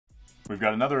We've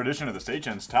got another edition of the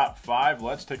Sagehens Top 5.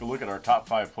 Let's take a look at our top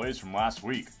 5 plays from last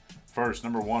week. First,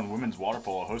 number 1, women's water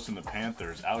polo hosting the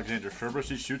Panthers. Alexandra Sherbrooke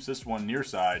shoots this one near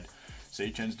side.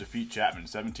 Sagehens defeat Chapman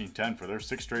 17-10 for their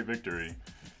 6th straight victory.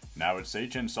 Now it's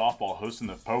Sagehens softball hosting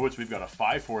the Poets. We've got a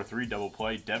 5-4-3 double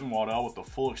play. Devin Waddell with the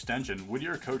full extension.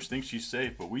 Whittier coach thinks she's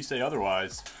safe, but we say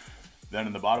otherwise. Then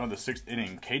in the bottom of the 6th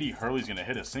inning, Katie Hurley's going to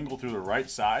hit a single through the right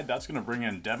side. That's going to bring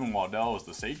in Devin Waddell as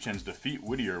the Sagehens defeat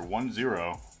Whittier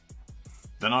 1-0.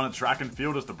 Then on a track and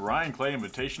field is the Brian Clay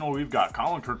Invitational. We've got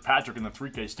Colin Kirkpatrick in the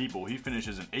 3K steeple. He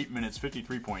finishes in 8 minutes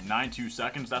 53.92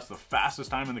 seconds. That's the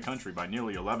fastest time in the country by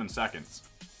nearly 11 seconds.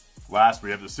 Last, we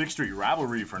have the 6th Street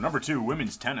Rivalry for number 2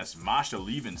 women's tennis. Masha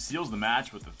Levin seals the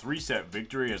match with a 3-set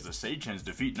victory as the Sagehens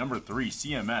defeat number 3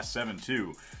 CMS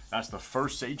 7-2. That's the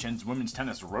first Sagehens women's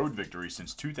tennis road victory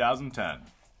since 2010.